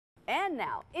And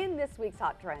now, in this week's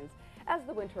Hot Trends, as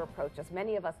the winter approaches,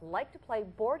 many of us like to play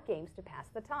board games to pass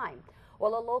the time.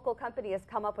 Well, a local company has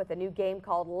come up with a new game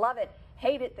called Love It,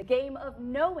 Hate It, the game of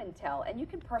no and tell, and you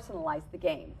can personalize the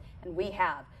game. And we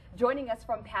have. Joining us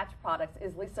from Patch Products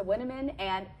is Lisa Winneman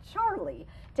and Charlie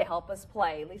to help us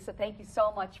play. Lisa, thank you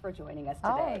so much for joining us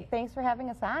today. Oh, thanks for having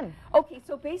us on. Okay,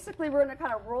 so basically we're going to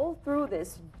kind of roll through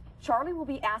this. Charlie will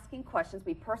be asking questions.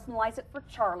 We personalize it for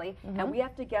Charlie, and we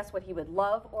have to guess what he would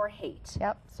love or hate.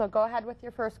 Yep, so go ahead with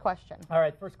your first question. All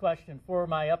right, first question. For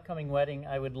my upcoming wedding,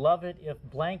 I would love it if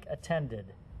blank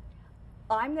attended.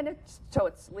 I'm going to, so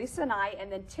it's Lisa and I,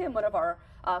 and then Tim, one of our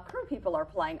crew people are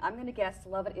playing. I'm going to guess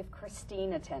love it if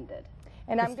Christine attended.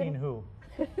 And Christine who?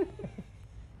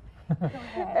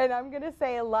 And I'm going to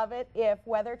say love it if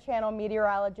Weather Channel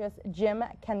meteorologist Jim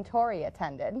Cantori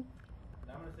attended. And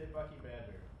I'm going to say Bucky Badger.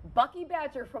 Bucky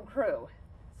Badger from crew.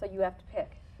 So you have to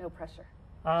pick. No pressure.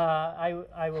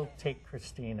 I will take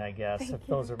Christine, I guess, if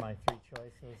those are my three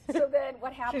choices. So then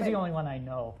what happened? She's the only one I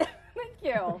know. Thank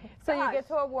you. So you get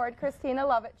to award Christina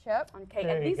Love It chip. Okay,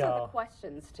 There and you these are the go.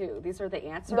 questions too. These are the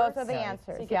answers. Those are the Right.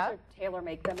 answers, So you yeah. get to tailor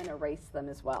make them and erase them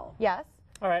as well. Yes.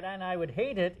 All right, and I would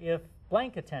hate it if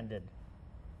blank attended.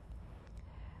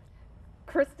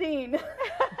 Christine.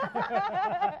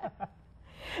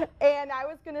 And I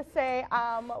was going to say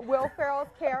Will Ferrell's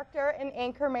character in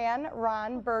Anchorman,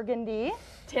 Ron Burgundy.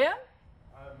 Tim?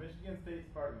 Michigan State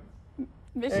Spartans.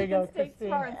 Michigan go, State Christine.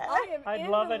 Spartans. I am I'd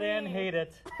in love the it and lead. hate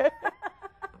it.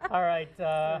 All right,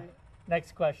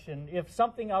 next question. If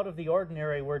something out of the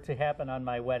ordinary were to happen on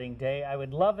my wedding day, I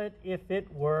would love it if it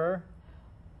were...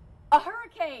 A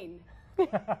hurricane.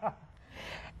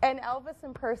 An Elvis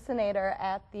impersonator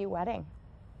at the wedding.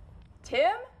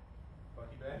 Tim?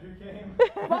 Bucky Badger game.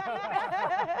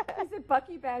 He said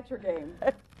Bucky Badger game.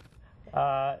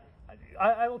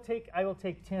 I will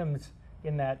take Tim's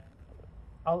in that.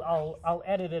 I'll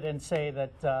edit it and say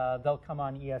that they'll come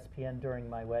on ESPN during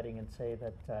my wedding and say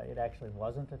that it actually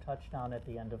wasn't a touchdown at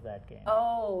the end of that game.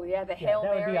 Oh, yeah, the Yeah, Hail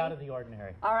that Mary. would be out of the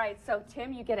ordinary. All right, so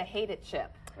Tim, you get a hate it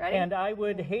chip. Ready? And I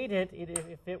would hate it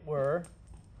if it were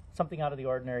something out of the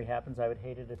ordinary happens. I would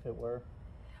hate it if it were.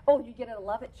 Oh, you get a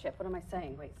love it chip. What am I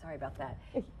saying? Wait, sorry about that.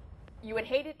 You would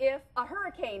hate it if a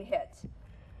hurricane hit.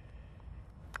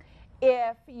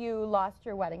 If you lost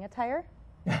your wedding attire.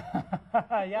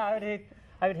 Yeah,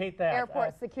 I would hate that.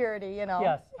 Airport security, you know.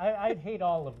 Yes, I'd hate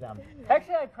all of them.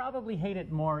 Actually, I'd probably hate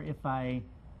it more if I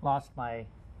lost my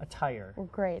attire.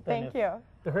 Great, than thank if you.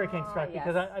 The hurricane struck yes.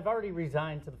 because I've already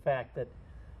resigned to the fact that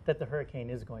the hurricane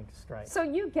is going to strike. So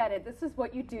you get it. This is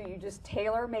what you do. You just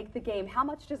tailor make the game. How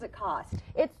much does it cost?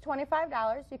 It's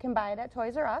 $25. You can buy it at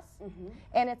Toys R Us.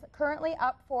 And it's currently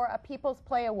up for a People's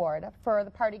Play Award for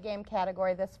the party game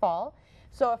category this fall.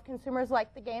 So if consumers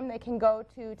like the game, they can go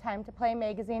to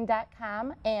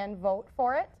timetoplaymagazine.com and vote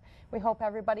for it. We hope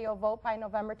everybody will vote by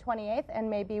November 28th, and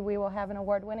maybe we will have an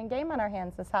award-winning game on our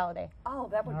hands this holiday. Oh,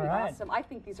 that would All be right. awesome. I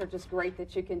think these are just great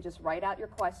that you can just write out your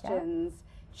questions,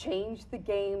 change the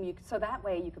game. So that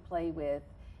way you could play with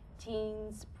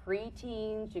teens,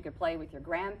 pre-teens. You could play with your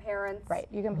grandparents. Right,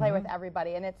 you can play with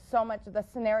everybody, and it's so much, the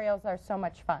scenarios are so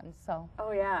much fun, so.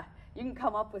 Oh, yeah. You can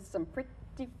come up with some pretty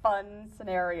fun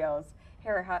scenarios.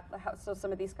 Here, so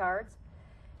some of these cards.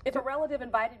 If a relative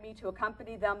invited me to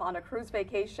accompany them on a cruise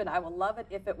vacation, I would love it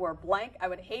if it were blank. I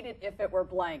would hate it if it were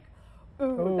blank.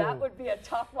 Ooh, that would be a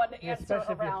tough one to answer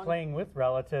Especially if you're around. playing with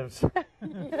relatives.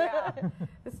 Yeah.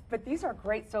 But these are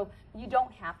great, so you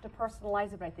don't have to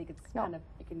personalize it, but I think it's No. kind of,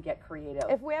 you can get creative.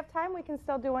 If we have time, we can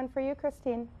still do one for you,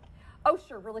 Christine. Oh,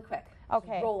 sure, really quick. Just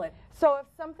Okay. roll it. So if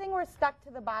something were stuck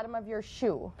to the bottom of your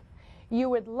shoe, you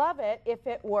would love it if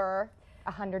it were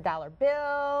a $100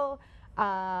 bill,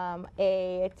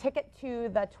 a ticket to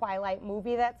the Twilight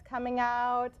movie that's coming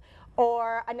out,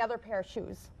 or another pair of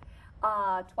shoes.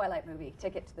 Twilight movie.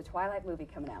 Ticket to the Twilight movie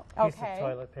coming out. Piece of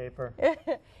toilet paper.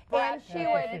 And she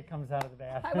Yeah, would. shit comes out of the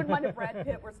bath. I wouldn't mind if Brad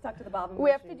Pitt were stuck to the bottom of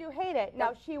We my have to do hate it.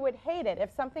 Now, she would hate it.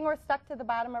 If something were stuck to the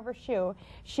bottom of her shoe,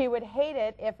 she would hate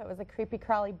it if it was a creepy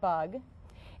crawly bug,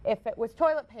 if it was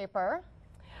toilet paper,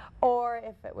 or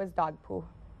if it was dog poo.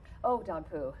 Oh, dog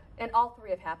poo. And all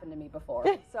three have happened to me before.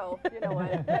 So, you know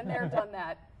what? Been there, done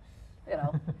that. You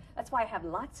know, that's why I have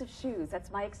lots of shoes.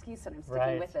 That's my excuse, and I'm sticking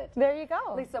Right. with it. There you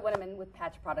go. Lisa Winneman with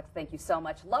Patch Products, thank you so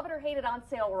much. Love it or hate it on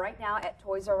sale right now at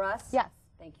Toys R Us. Yes.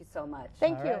 Thank you so much.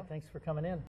 Thank All you. right, thanks for coming in.